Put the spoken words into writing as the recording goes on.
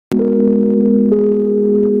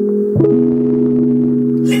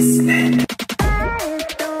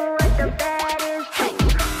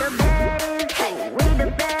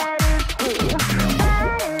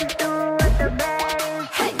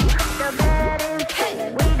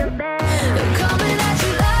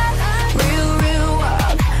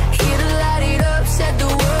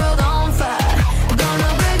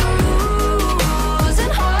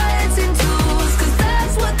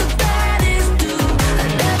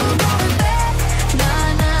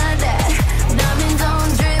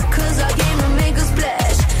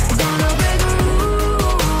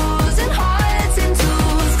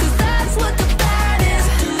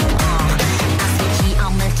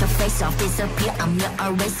Yeah, I'm your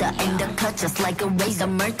eraser in the cut just like a razor.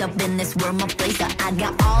 Murked up in this world, my blazer. I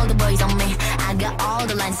got all the boys on me, I got all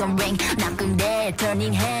the lines on ring. Knocking dead,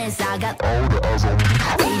 turning heads, I got all the eyes on me.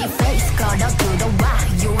 Pretty face, 걸어 들어와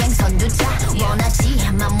유행 선두자.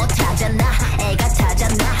 원하지만 못하잖아, 애가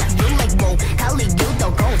타잖아. You like whoa, 할리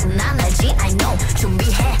you도 gold. 난 알지, I know.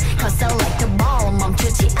 준비해, cause I like the ball.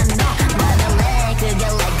 멈추지 않아, 나는 내 그게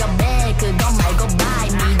like a bag. 그거 말고 bye,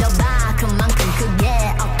 믿어봐 그만큼 크게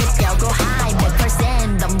어깨 펴고 high.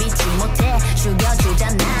 100% 덤비지 못해,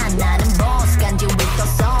 죽여주잖아. 나는 boss, 간지 with the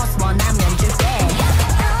sauce. 원하면 줄게.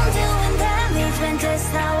 I'm doing damage when just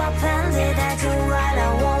how I planned it. I do what I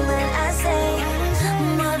want when I say.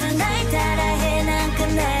 모든 날 따라해, 난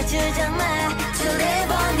끝내주잖아. To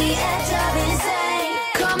live on the edge of insane.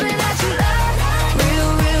 Coming at you loud, real,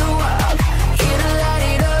 real wild. Here to light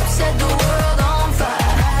it up, set the world on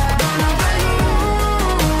fire. Gonna break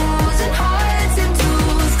rules and hearts in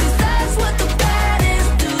twos, cause that's what the baddest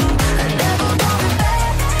do. I never going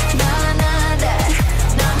back, nah, nah, that.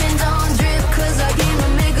 Diamonds on drip, cause I came to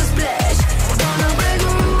make a splash. Gonna break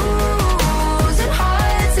rules and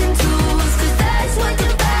hearts in twos, cause that's what the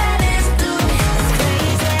baddest do. It's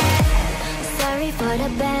crazy. Sorry for the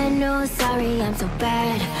bad news, sorry I'm so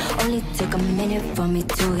bad. Only took a minute for me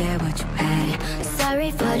to get what you had.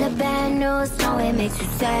 Sorry for the bad news, no it makes you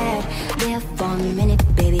sad. There for a minute,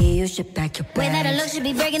 baby, you should pack your bags. Way that I look should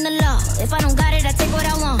be breaking the law. If I don't got it, I take what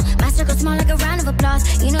I want. My circle small like a round of applause.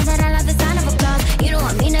 You know that I love the sound of applause. You know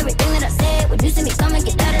I mean everything that I say. When you see me coming,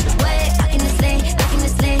 get out of the way. Back in the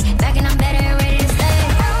sleigh, back and I'm better and ready to stay.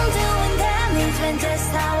 I'm doing damage when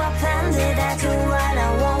just how I planned it. I do what I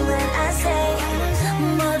want when I say.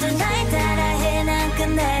 모든 날 따라해, 난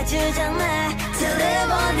끝내주잖아. To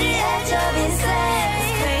live on the edge of insane.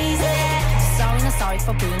 It's crazy. Sorry, not sorry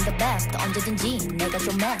for being the best. 언제든지 내가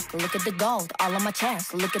좀 해. Look at the gold, all on my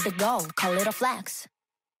chest. Look at the gold, call it a flex.